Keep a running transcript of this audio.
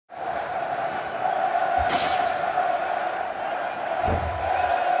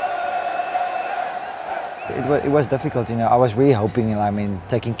It was difficult, you know. I was really hoping, I mean,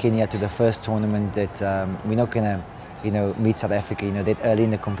 taking Kenya to the first tournament that we're not going to, you know, meet South Africa, you know, that early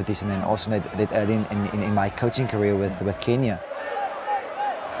in the competition, and also that early in my coaching career with Kenya.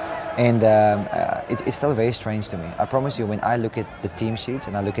 And it's still very strange to me. I promise you, when I look at the team sheets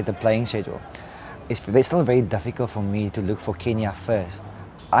and I look at the playing schedule, it's still very difficult for me to look for Kenya first.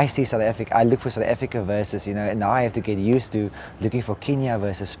 I see South Africa, I look for South Africa versus, you know, and now I have to get used to looking for Kenya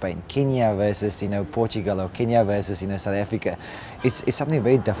versus Spain, Kenya versus, you know, Portugal, or Kenya versus, you know, South Africa. It's something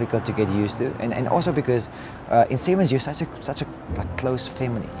very difficult to get used to, and also because in Sevens you're such a like, close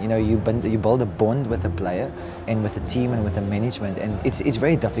family. You know, you build a bond with the player and with the team and with the management, and it's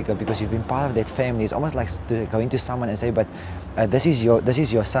very difficult because you've been part of that family. It's almost like going to someone and say, but this is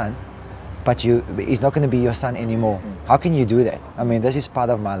your son, but he's not going to be your son anymore. How can you do that? I mean, this is part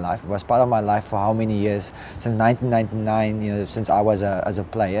of my life. It was part of my life for how many years? Since 1999, you know, since I was as a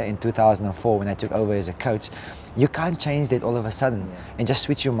player in 2004 when I took over as a coach. You can't change that all of a sudden and just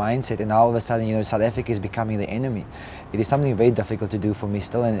switch your mindset, and now all of a sudden, you know, South Africa is becoming the enemy. It is something very difficult to do for me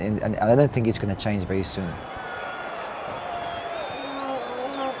still, and I don't think it's going to change very soon.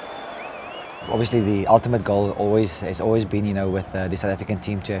 Obviously, the ultimate goal has always been, you know, with the South African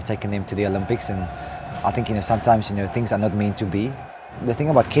team to have taken them to the Olympics, and I think, you know, sometimes, you know, things are not meant to be. The thing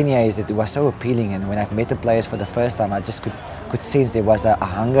about Kenya is that it was so appealing, and when I've met the players for the first time, I just could sense there was a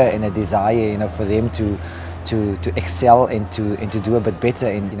hunger and a desire, you know, for them to excel and to do a bit better.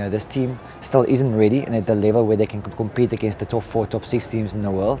 And you know, this team still isn't ready and at the level where they can compete against the top 4, top 6 teams in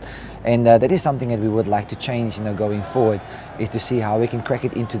the world. And that is something that we would like to change, you know, going forward, is to see how we can crack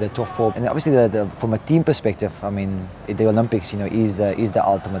it into the top 4. And obviously, from a team perspective, I mean, the Olympics, you know, is the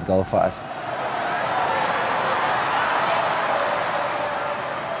ultimate goal for us.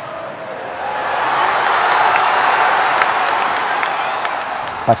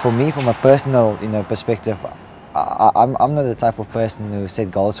 But for me, from a personal, you know, perspective, I'm not the type of person who set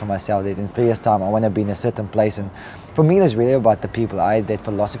goals for myself that in 3 years' time I want to be in a certain place. And for me, it's really about the people. I had that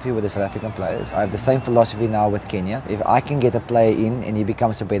philosophy with the South African players. I have the same philosophy now with Kenya. If I can get a player in and he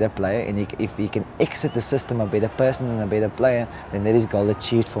becomes a better player, and if he can exit the system a better person and a better player, then that is goal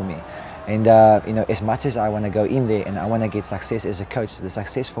achieved for me. And you know, as much as I want to go in there and I want to get success as a coach, the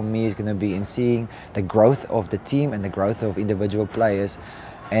success for me is going to be in seeing the growth of the team and the growth of individual players.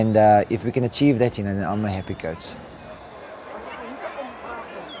 And if we can achieve that, you know, then I'm a happy coach.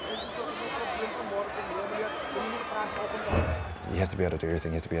 You have to be able to do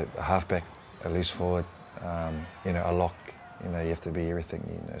everything. You have to be a halfback, a loose forward, you know, a lock. You know, you have to be everything.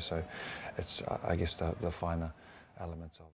 You know, so it's I guess the finer elements of.